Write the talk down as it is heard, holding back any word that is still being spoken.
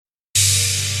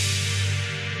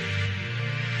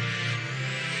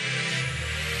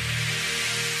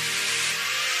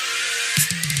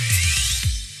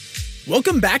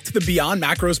Welcome back to the Beyond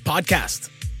Macros podcast.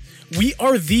 We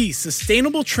are the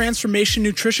Sustainable Transformation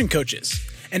Nutrition Coaches,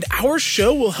 and our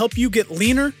show will help you get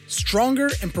leaner, stronger,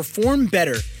 and perform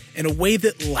better in a way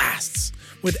that lasts,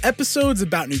 with episodes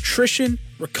about nutrition,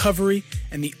 recovery,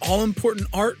 and the all-important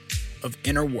art of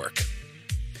inner work.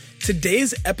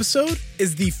 Today's episode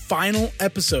is the final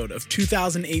episode of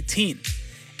 2018,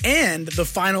 and the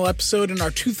final episode in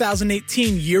our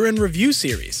 2018 Year in Review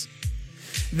series.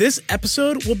 This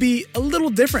episode will be a little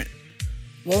different.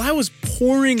 While I was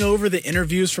poring over the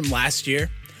interviews from last year,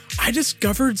 I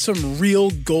discovered some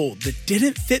real gold that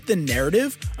didn't fit the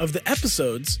narrative of the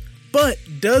episodes, but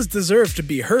does deserve to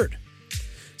be heard.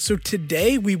 So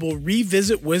today we will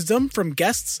revisit wisdom from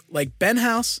guests like Ben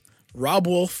House, Robb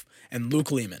Wolf, and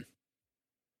Luke Leaman.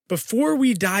 Before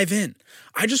we dive in,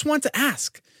 I just want to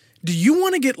ask, do you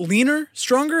want to get leaner,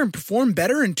 stronger, and perform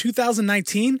better in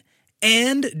 2019?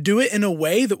 And do it in a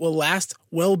way that will last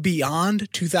well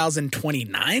beyond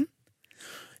 2029?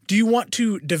 Do you want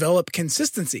to develop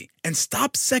consistency and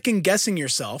stop second-guessing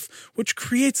yourself, which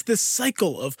creates this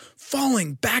cycle of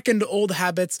falling back into old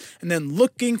habits and then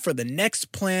looking for the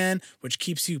next plan, which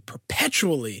keeps you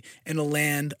perpetually in a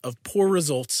land of poor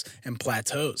results and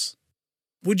plateaus?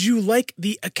 Would you like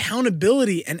the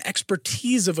accountability and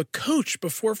expertise of a coach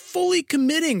before fully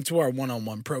committing to our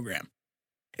one-on-one program?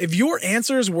 If your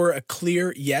answers were a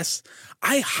clear yes,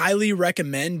 I highly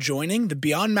recommend joining the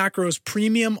Beyond Macros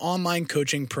Premium Online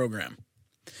Coaching Program.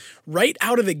 Right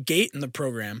out of the gate in the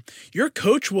program, your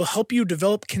coach will help you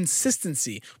develop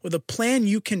consistency with a plan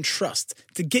you can trust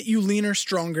to get you leaner,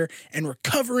 stronger, and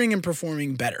recovering and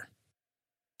performing better.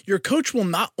 Your coach will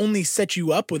not only set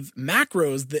you up with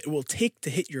macros that it will take to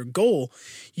hit your goal,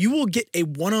 you will get a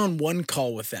one-on-one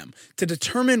call with them to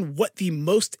determine what the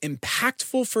most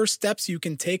impactful first steps you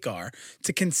can take are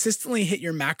to consistently hit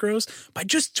your macros by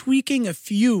just tweaking a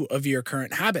few of your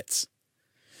current habits.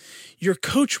 Your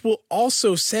coach will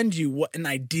also send you what an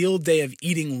ideal day of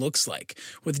eating looks like,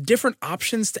 with different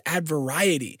options to add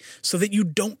variety so that you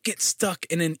don't get stuck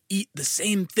in an eat the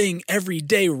same thing every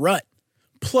day rut.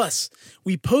 Plus,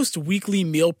 we post weekly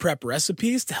meal prep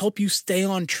recipes to help you stay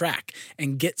on track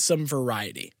and get some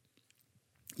variety.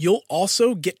 You'll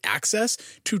also get access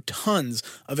to tons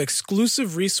of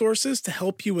exclusive resources to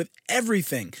help you with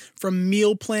everything from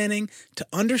meal planning to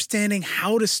understanding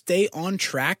how to stay on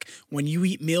track when you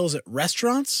eat meals at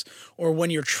restaurants or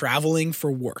when you're traveling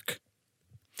for work.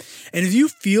 And if you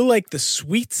feel like the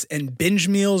sweets and binge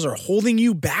meals are holding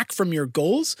you back from your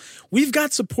goals, we've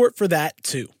got support for that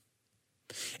too.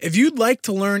 If you'd like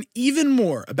to learn even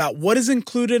more about what is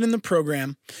included in the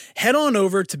program, head on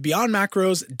over to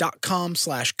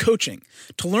beyondmacros.com/coaching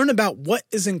to learn about what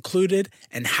is included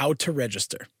and how to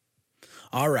register.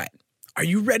 All right, are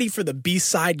you ready for the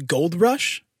B-side gold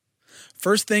rush?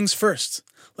 First things first,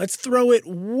 let's throw it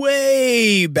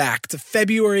way back to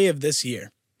February of this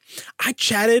year. I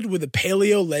chatted with the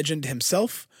paleo legend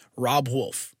himself, Robb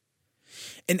Wolf.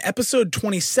 In episode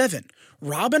 27,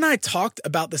 Robb and I talked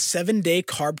about the 7-day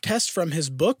carb test from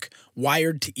his book,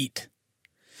 Wired to Eat.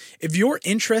 If you're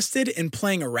interested in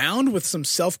playing around with some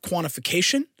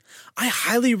self-quantification, I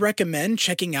highly recommend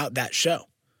checking out that show.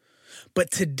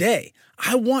 But today,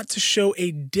 I want to show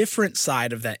a different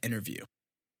side of that interview.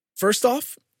 First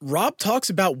off, Robb talks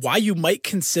about why you might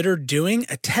consider doing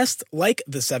a test like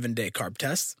the 7-day carb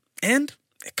test, and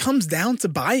it comes down to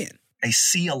buy-in. I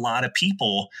see a lot of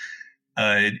people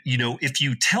if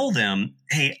you tell them,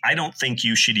 hey, I don't think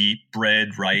you should eat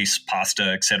bread, rice, pasta,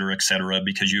 et cetera,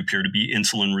 because you appear to be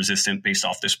insulin resistant based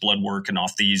off this blood work and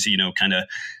off these, kind of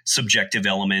subjective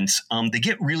elements, they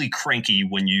get really cranky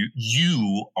when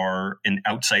you are an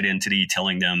outside entity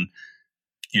telling them,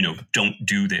 don't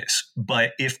do this.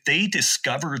 But if they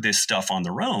discover this stuff on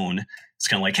their own, it's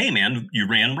kind of like, hey, man, you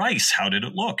ran rice. How did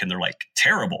it look? And they're like,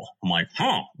 terrible. I'm like,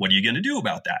 what are you going to do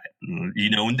about that? And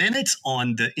then it's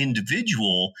on the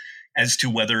individual as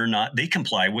to whether or not they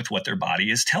comply with what their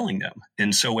body is telling them.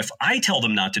 And so if I tell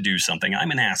them not to do something, I'm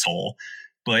an asshole.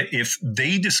 But if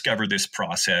they discover this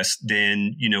process,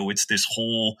 then, it's this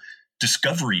whole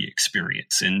discovery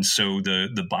experience. And so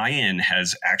the buy-in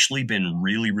has actually been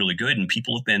really, really good. And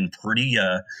people have been pretty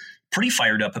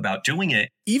fired up about doing it.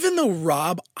 Even though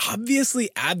Robb obviously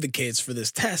advocates for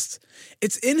this test,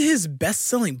 it's in his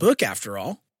best-selling book after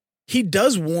all. He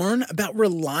does warn about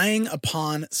relying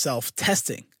upon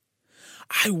self-testing.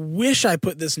 I wish I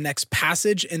put this next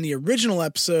passage in the original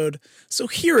episode, so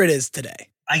here it is today.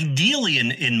 Ideally,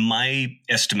 in my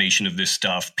estimation of this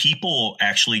stuff, people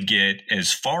actually get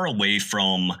as far away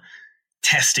from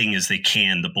testing as they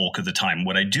can the bulk of the time.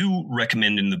 What I do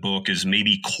recommend in the book is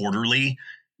maybe quarterly,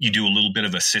 you do a little bit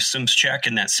of a systems check,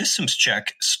 and that systems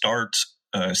check starts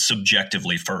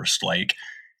subjectively first. Like,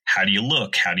 how do you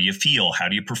look? How do you feel? How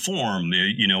do you perform?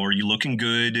 Are you looking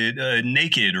good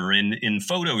naked or in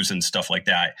photos and stuff like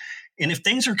that? And if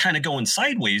things are kind of going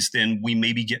sideways, then we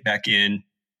maybe get back in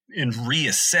and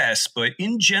reassess. But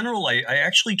in general, I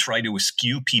actually try to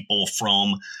eschew people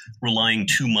from relying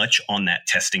too much on that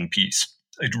testing piece.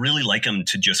 I'd really like them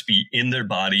to just be in their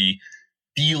body,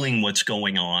 feeling what's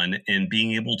going on and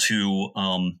being able to,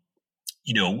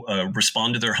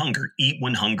 respond to their hunger, eat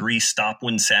when hungry, stop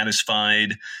when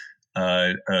satisfied,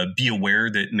 be aware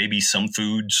that maybe some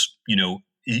foods,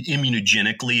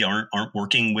 immunogenically aren't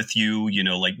working with you,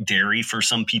 like dairy for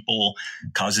some people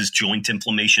causes joint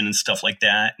inflammation and stuff like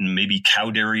that. And maybe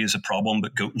cow dairy is a problem,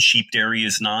 but goat and sheep dairy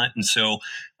is not. And so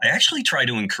I actually try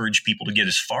to encourage people to get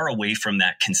as far away from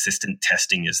that consistent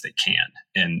testing as they can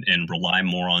and rely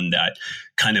more on that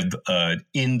kind of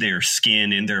in their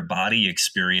skin, in their body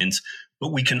experience.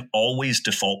 But we can always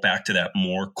default back to that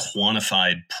more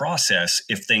quantified process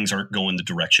if things aren't going the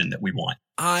direction that we want.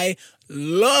 I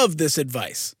love this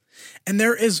advice. And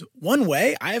there is one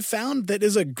way I have found that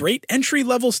is a great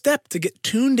entry-level step to get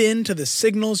tuned in to the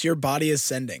signals your body is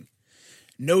sending.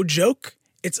 No joke,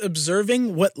 it's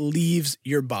observing what leaves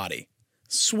your body: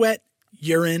 sweat,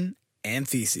 urine, and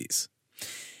feces.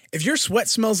 If your sweat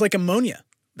smells like ammonia,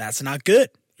 that's not good.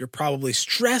 You're probably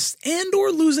stressed and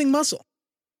or losing muscle.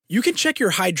 You can check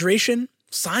your hydration,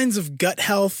 signs of gut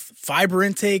health, fiber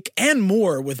intake, and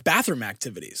more with bathroom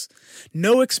activities.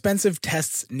 No expensive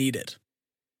tests needed.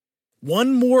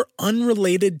 One more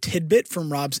unrelated tidbit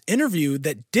from Rob's interview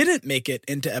that didn't make it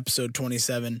into episode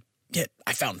 27, yet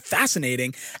I found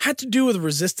fascinating, had to do with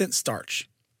resistant starch.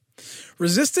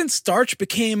 Resistant starch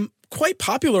became quite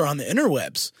popular on the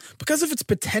interwebs because of its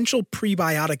potential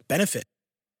prebiotic benefit.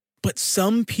 But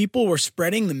some people were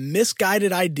spreading the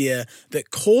misguided idea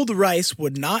that cold rice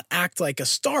would not act like a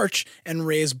starch and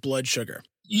raise blood sugar.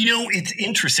 It's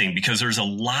interesting because there's a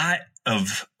lot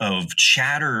of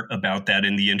chatter about that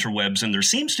in the interwebs, and there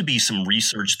seems to be some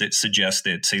research that suggests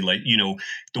that, say, like,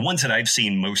 the ones that I've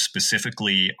seen most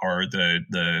specifically are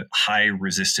the high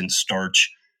resistant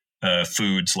starch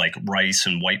foods like rice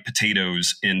and white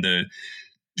potatoes, and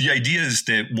the idea is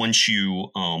that once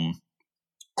you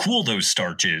cool those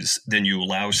starches, then you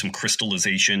allow some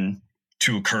crystallization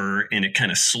to occur, and it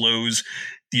kind of slows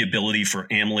the ability for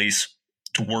amylase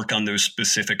to work on those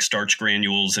specific starch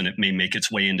granules, and it may make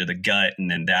its way into the gut, and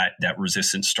then that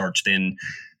resistant starch then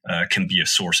can be a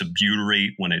source of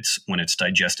butyrate when it's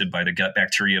digested by the gut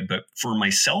bacteria. But for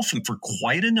myself and for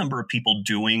quite a number of people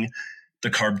doing the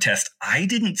carb test, I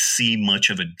didn't see much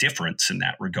of a difference in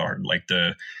that regard. Like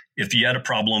if you had a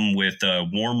problem with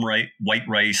warm white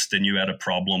rice, then you had a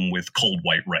problem with cold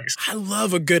white rice. I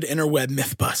love a good interweb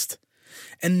myth bust.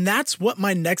 And that's what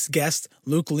my next guest,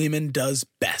 Luke Leaman, does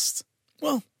best.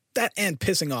 Well, that and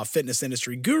pissing off fitness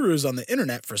industry gurus on the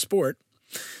internet for sport.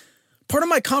 Part of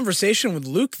my conversation with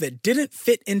Luke that didn't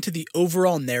fit into the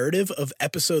overall narrative of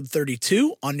episode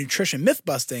 32 on nutrition myth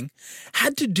busting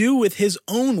had to do with his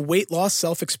own weight loss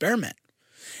self-experiment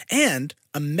and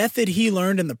a method he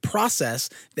learned in the process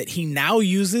that he now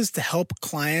uses to help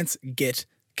clients get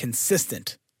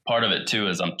consistent. Part of it too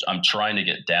is I'm trying to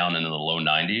get down into the low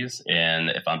 90s, and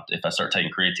if I start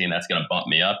taking creatine, that's going to bump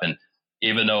me up. And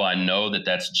even though I know that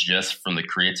that's just from the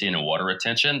creatine and water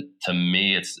retention, to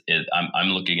me, I'm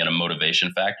looking at a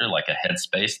motivation factor, like a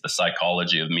headspace, the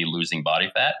psychology of me losing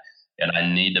body fat. And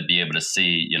I need to be able to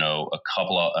see, a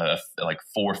couple of like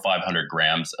 400 or 500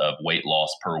 grams of weight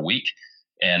loss per week.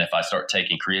 And if I start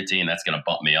taking creatine, that's going to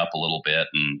bump me up a little bit.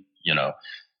 And,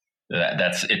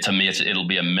 that's it. To me, it'll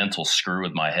be a mental screw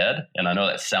with my head. And I know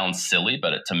that sounds silly,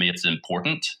 but to me, it's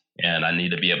important. And I need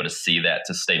to be able to see that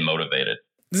to stay motivated.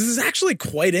 This is actually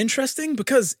quite interesting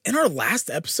because in our last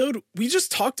episode, we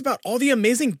just talked about all the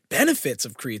amazing benefits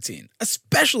of creatine,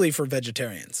 especially for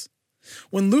vegetarians.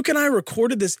 When Luke and I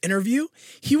recorded this interview,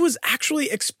 he was actually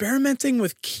experimenting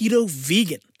with keto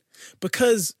vegan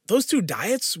because those two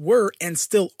diets were and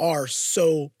still are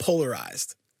so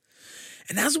polarized.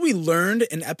 And as we learned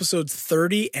in episodes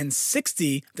 30 and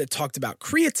 60 that talked about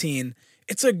creatine,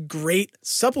 it's a great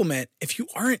supplement if you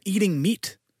aren't eating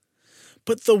meat.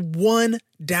 But the one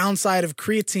downside of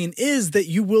creatine is that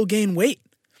you will gain weight.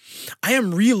 I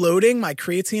am reloading my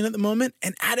creatine at the moment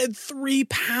and added 3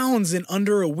 pounds in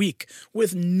under a week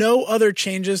with no other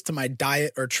changes to my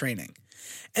diet or training.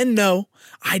 And no,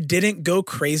 I didn't go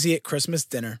crazy at Christmas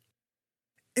dinner.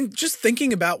 And just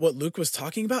thinking about what Luke was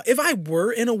talking about, if I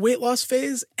were in a weight loss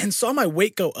phase and saw my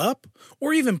weight go up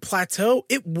or even plateau,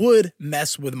 it would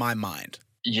mess with my mind.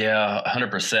 Yeah,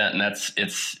 100%. And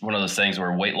it's one of those things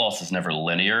where weight loss is never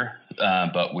linear,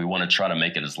 but we want to try to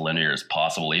make it as linear as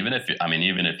possible. Even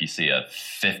if you see a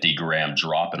 50-gram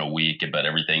drop in a week, but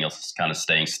everything else is kind of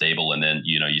staying stable, and then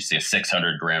you see a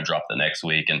 600-gram drop the next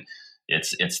week, and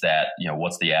it's that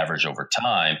what's the average over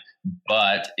time?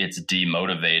 But it's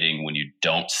demotivating when you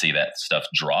don't see that stuff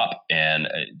drop. And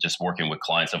just working with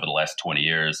clients over the last 20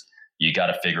 years. You got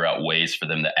to figure out ways for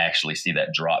them to actually see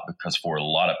that drop, because for a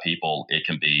lot of people, it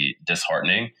can be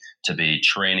disheartening to be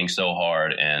training so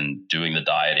hard and doing the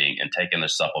dieting and taking their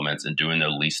supplements and doing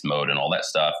their least mode and all that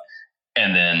stuff,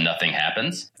 and then nothing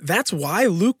happens. That's why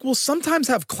Luke will sometimes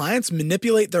have clients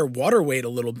manipulate their water weight a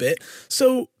little bit,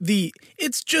 so the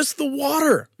 "it's just the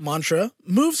water" mantra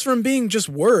moves from being just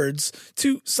words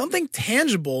to something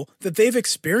tangible that they've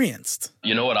experienced.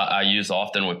 You know what I use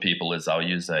often with people is I'll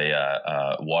use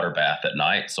a water bath at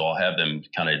night. So I'll have them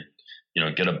kind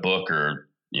of, get a book or,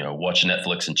 watch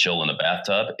Netflix and chill in the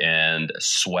bathtub and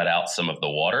sweat out some of the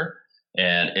water.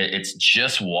 And it's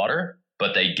just water,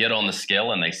 but they get on the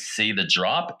scale and they see the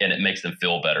drop, and it makes them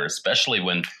feel better, especially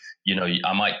when,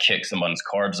 I might kick someone's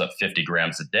carbs up 50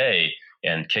 grams a day,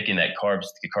 and kicking the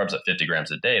carbs up 50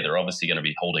 grams a day, they're obviously going to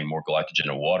be holding more glycogen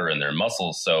and water in their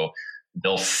muscles. So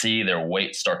they'll see their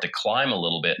weight start to climb a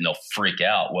little bit and they'll freak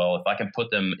out. Well, if I can put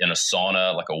them in a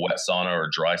sauna, like a wet sauna or a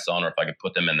dry sauna, or if I can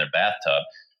put them in their bathtub,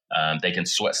 they can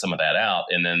sweat some of that out,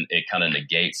 and then it kind of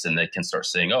negates, and they can start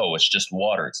saying, "Oh, it's just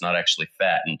water. It's not actually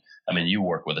fat." And I mean, you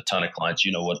work with a ton of clients.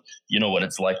 You know what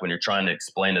it's like when you're trying to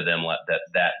explain to them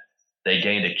that they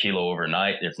gained a kilo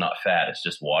overnight. It's not fat. It's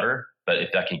just water. But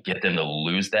if I can get them to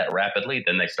lose that rapidly,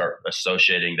 then they start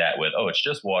associating that with, "Oh, it's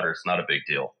just water. It's not a big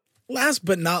deal." Last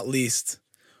but not least,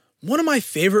 one of my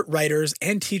favorite writers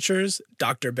and teachers,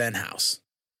 Dr. Ben House.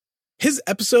 His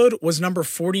episode was number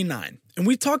 49, and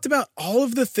we talked about all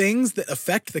of the things that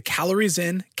affect the calories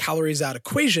in, calories out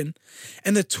equation,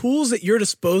 and the tools at your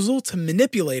disposal to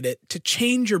manipulate it to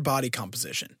change your body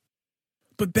composition.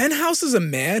 But Ben House is a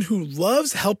man who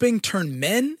loves helping turn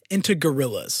men into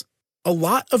gorillas. A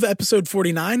lot of episode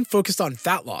 49 focused on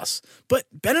fat loss, but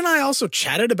Ben and I also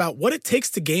chatted about what it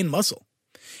takes to gain muscle.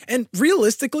 And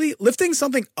realistically, lifting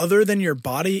something other than your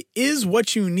body is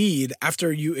what you need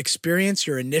after you experience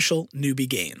your initial newbie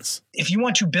gains. If you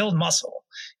want to build muscle,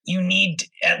 you need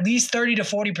at least 30 to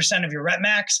 40% of your rep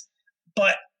max,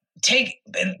 but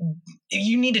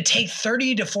you need to take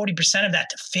 30 to 40% of that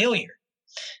to failure.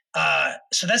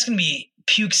 So that's going to be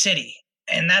puke city.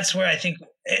 And that's where I think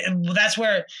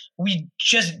we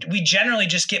generally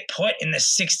just get put in the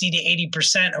 60 to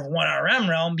 80% of 1RM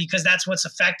realm, because that's what's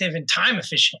effective and time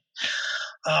efficient.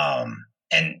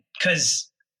 And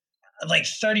because like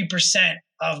 30%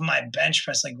 of my bench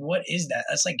press, like what is that?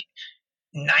 That's like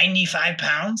 95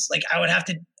 pounds. Like I would have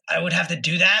to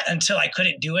do that until I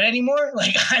couldn't do it anymore.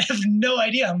 Like I have no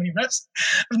idea how many reps.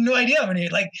 I have no idea how many.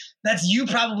 Like that's you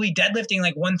probably deadlifting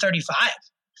like 135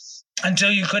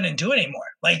 until you couldn't do it anymore.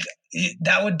 Like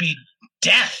that would be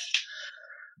death.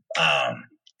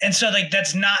 And so like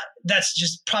that's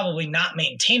just probably not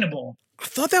maintainable. I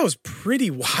thought that was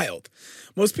pretty wild.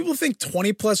 Most people think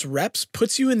 20 plus reps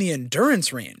puts you in the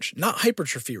endurance range, not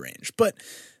hypertrophy range, but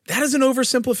that is an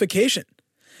oversimplification.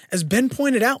 As Ben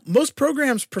pointed out, most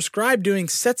programs prescribe doing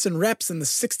sets and reps in the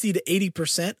 60 to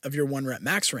 80% of your 1 rep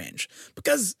max range,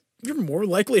 because you're more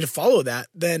likely to follow that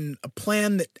than a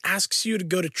plan that asks you to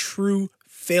go to true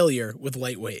failure with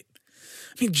lightweight.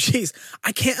 I mean, geez,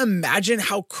 I can't imagine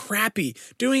how crappy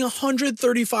doing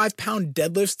 135-pound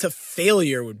deadlifts to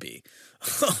failure would be.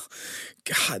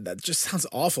 God, that just sounds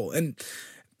awful. And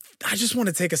I just want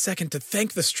to take a second to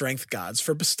thank the strength gods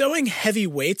for bestowing heavy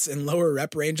weights and lower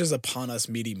rep ranges upon us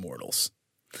meaty mortals.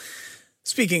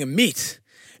 Speaking of meat,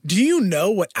 do you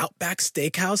know what Outback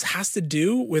Steakhouse has to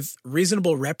do with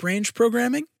reasonable rep range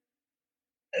programming?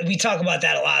 We talk about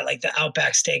that a lot, like the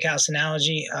Outback Steakhouse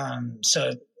analogy.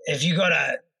 So if you go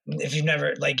to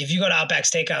Outback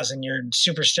Steakhouse and you're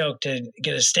super stoked to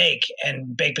get a steak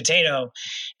and baked potato,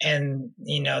 and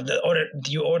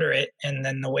you order it, and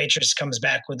then the waitress comes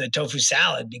back with a tofu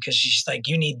salad because she's like,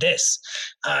 "You need this,"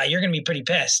 you're going to be pretty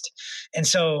pissed. And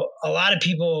so a lot of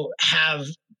people have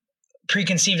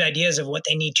preconceived ideas of what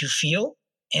they need to feel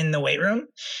in the weight room.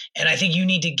 And I think you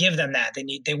need to give them that.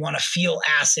 They want to feel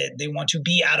acid. They want to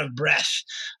be out of breath,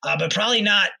 but probably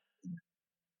not.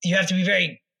 You have to be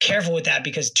very careful with that,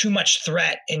 because too much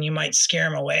threat and you might scare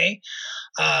them away.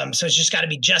 So it's just got to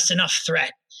be just enough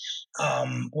threat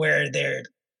where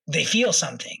they feel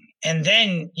something. And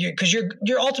then because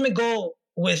your ultimate goal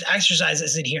with exercise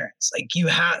is adherence. Like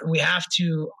we have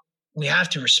to We have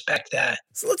to respect that.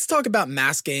 So let's talk about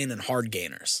mass gain and hard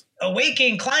gainers. A weight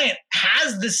gain client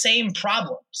has the same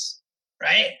problems,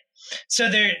 right?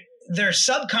 So their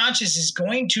subconscious is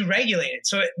going to regulate it.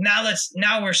 So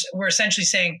now we're essentially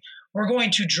saying we're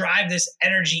going to drive this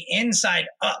energy inside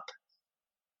up.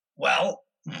 Well,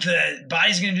 the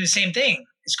body's going to do the same thing.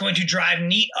 It's going to drive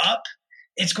NEAT up.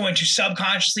 It's going to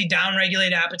subconsciously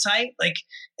downregulate appetite. Like,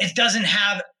 it doesn't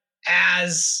have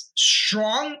as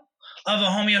strong of a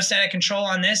homeostatic control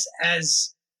on this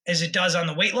as it does on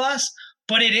the weight loss,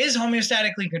 but it is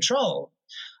homeostatically controlled.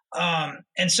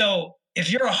 And so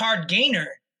if you're a hard gainer,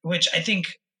 which I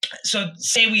think, so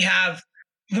say we have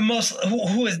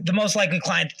who is the most likely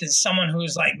client is someone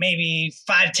who's like maybe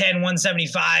 5'10",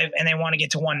 175, and they want to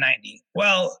get to 190.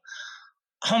 Well,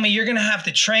 homie, you're going to have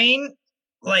to train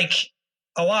like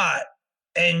a lot,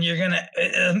 and you're going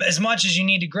to, as much as you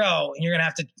need to grow, and you're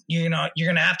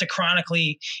going to have to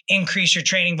chronically increase your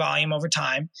training volume over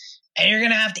time, and you're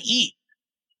going to have to eat.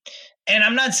 And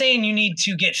I'm not saying you need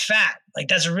to get fat. Like,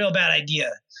 that's a real bad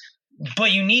idea,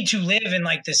 but you need to live in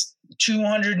like this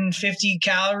 250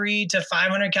 calorie to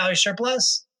 500 calorie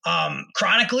surplus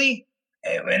chronically.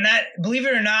 And that, believe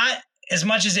it or not, as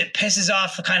much as it pisses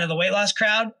off the kind of the weight loss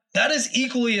crowd, that is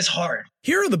equally as hard.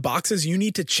 Here are the boxes you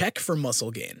need to check for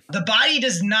muscle gain. The body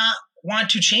does not want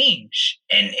to change.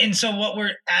 And so what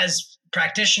we're, as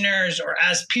practitioners or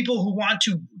as people who want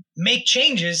to make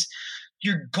changes,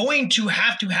 you're going to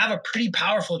have a pretty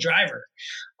powerful driver.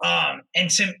 And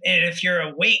if you're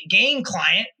a weight gain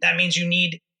client, that means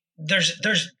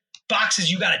there's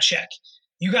boxes you got to check.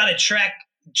 You got to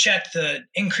check the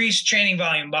increased training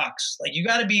volume box. Like, you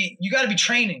got to be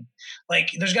training. Like,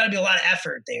 there's got to be a lot of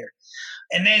effort there.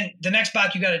 And then the next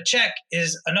box you got to check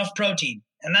is enough protein.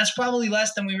 And that's probably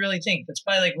less than we really think. That's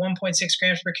probably like 1.6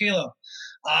 grams per kilo.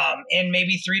 And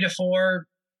maybe 3 to 4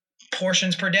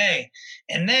 portions per day.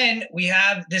 And then we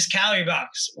have this calorie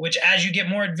box, which as you get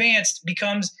more advanced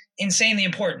becomes insanely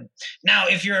important. Now,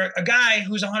 if you're a guy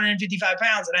who's 155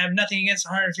 pounds, and I have nothing against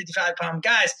 155 pound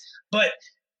guys, but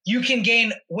you can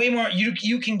gain way more,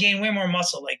 you can gain way more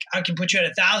muscle. Like, I can put you at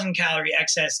 1,000 calorie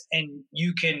excess and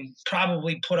you can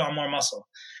probably put on more muscle.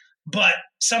 But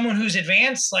someone who's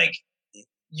advanced, like,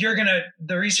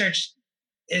 the research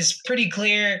is pretty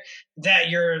clear that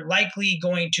you're likely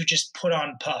going to just put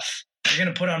on puff. You're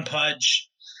going to put on pudge.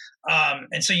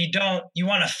 And so you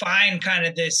want to find kind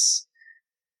of this,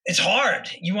 it's hard.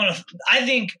 I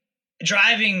think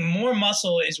driving more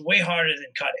muscle is way harder than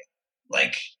cutting,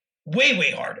 like way,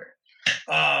 way harder.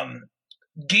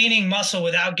 Gaining muscle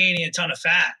without gaining a ton of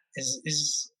fat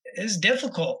is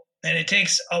difficult. And it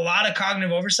takes a lot of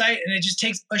cognitive oversight, and it just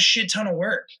takes a shit ton of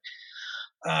work.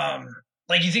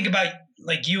 Like, you think about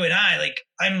like you and I, like,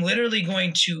 I'm literally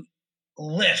going to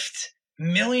lift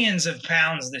millions of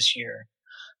pounds this year.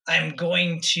 I'm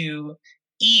going to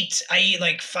I eat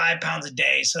like 5 pounds a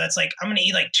day. So that's like, I'm going to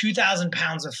eat like 2,000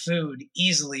 pounds of food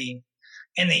easily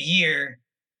in the year.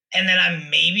 And then I'm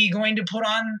maybe going to put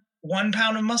on 1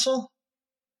 pound of muscle.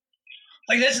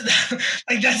 Like, that's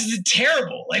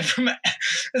terrible. Like,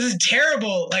 this is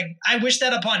terrible. Like, I wish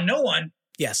that upon no one.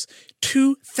 Yes,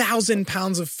 2,000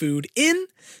 pounds of food in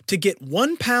to get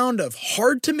 1 pound of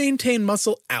hard to maintain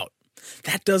muscle out.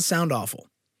 That does sound awful.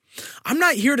 I'm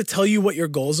not here to tell you what your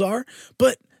goals are,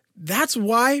 but that's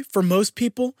why, for most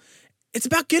people, it's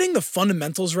about getting the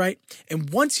fundamentals right.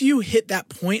 And once you hit that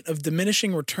point of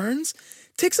diminishing returns,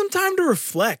 take some time to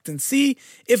reflect and see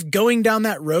if going down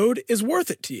that road is worth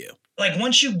it to you. Like,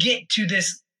 once you get to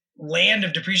this land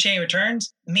of depreciating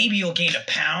returns, maybe you'll gain 1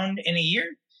 pound in a year.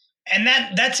 And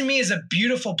that to me is a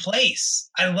beautiful place.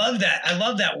 I love that. I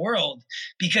love that world,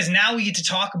 because now we get to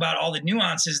talk about all the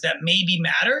nuances that maybe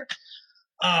matter.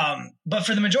 But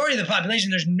for the majority of the population,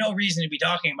 there's no reason to be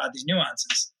talking about these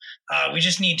nuances. We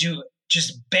just need to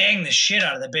just bang the shit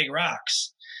out of the big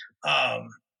rocks,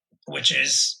 which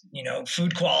is,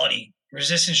 food quality,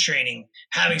 resistance training,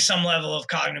 having some level of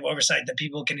cognitive oversight that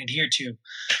people can adhere to.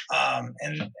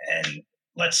 And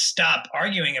let's stop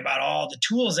arguing about all the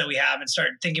tools that we have and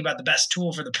start thinking about the best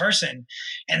tool for the person.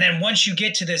 And then once you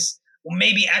get to this, well,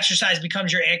 maybe exercise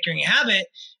becomes your anchoring habit,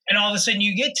 and all of a sudden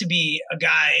you get to be a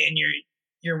guy and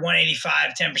you're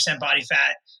 185, 10% body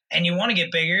fat, and you want to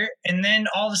get bigger. And then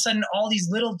all of a sudden, all these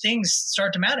little things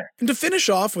start to matter. And to finish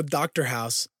off with Dr.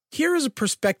 House, here is a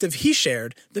perspective he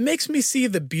shared that makes me see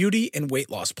the beauty in weight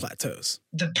loss plateaus.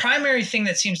 The primary thing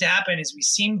that seems to happen is we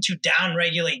seem to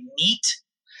downregulate NEAT.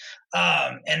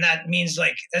 And that means,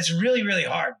 like, that's really, really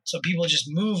hard. So people just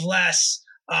move less.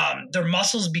 Their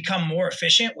muscles become more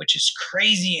efficient, which is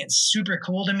crazy and super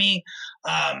cool to me.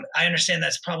 I understand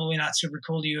that's probably not super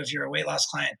cool to you if you're a weight loss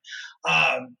client.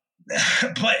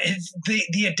 but it's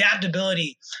the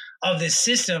adaptability of this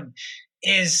system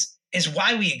is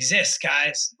why we exist,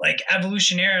 guys. Like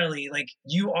evolutionarily, like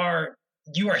you are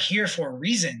here for a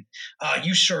reason.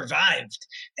 You survived.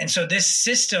 And so this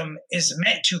system is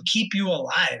meant to keep you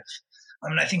alive.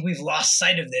 I think we've lost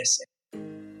sight of this.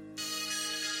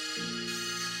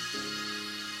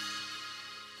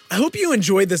 I hope you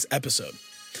enjoyed this episode.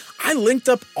 I linked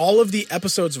up all of the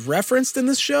episodes referenced in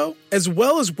this show, as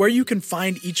well as where you can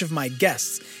find each of my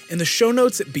guests in the show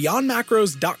notes at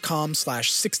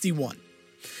beyondmacros.com/61.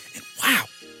 And wow,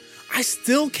 I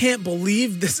still can't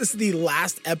believe this is the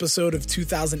last episode of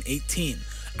 2018,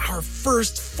 our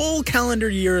first full calendar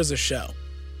year as a show.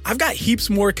 I've got heaps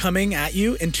more coming at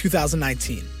you in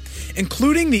 2019,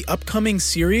 including the upcoming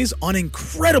series on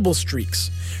incredible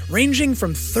streaks, ranging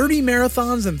from 30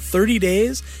 marathons in 30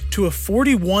 days to a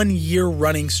 41-year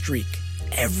running streak,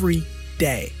 every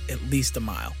day, at least a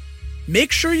mile.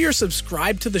 Make sure you're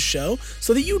subscribed to the show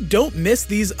so that you don't miss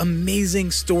these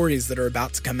amazing stories that are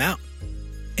about to come out.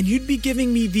 And you'd be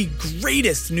giving me the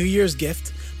greatest New Year's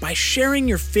gift by sharing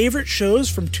your favorite shows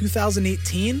from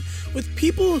 2018 with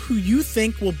people who you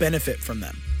think will benefit from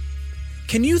them.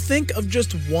 Can you think of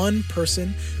just one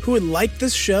person who would like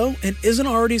this show and isn't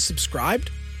already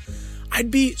subscribed?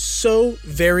 I'd be so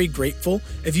very grateful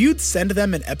if you'd send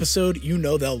them an episode you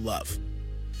know they'll love.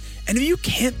 And if you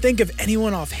can't think of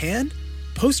anyone offhand,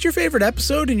 post your favorite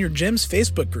episode in your gym's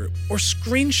Facebook group or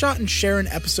screenshot and share an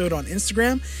episode on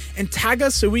Instagram and tag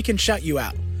us so we can shout you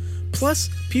out. Plus,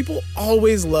 people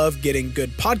always love getting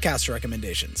good podcast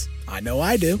recommendations. I know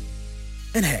I do.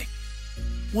 And hey,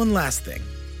 one last thing.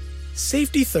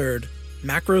 Safety third,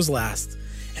 macros last,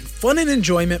 and fun and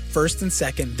enjoyment first and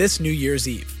second this New Year's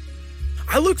Eve.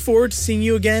 I look forward to seeing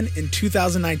you again in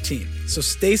 2019, so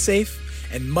stay safe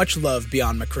and much love,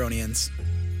 Beyond Macronians.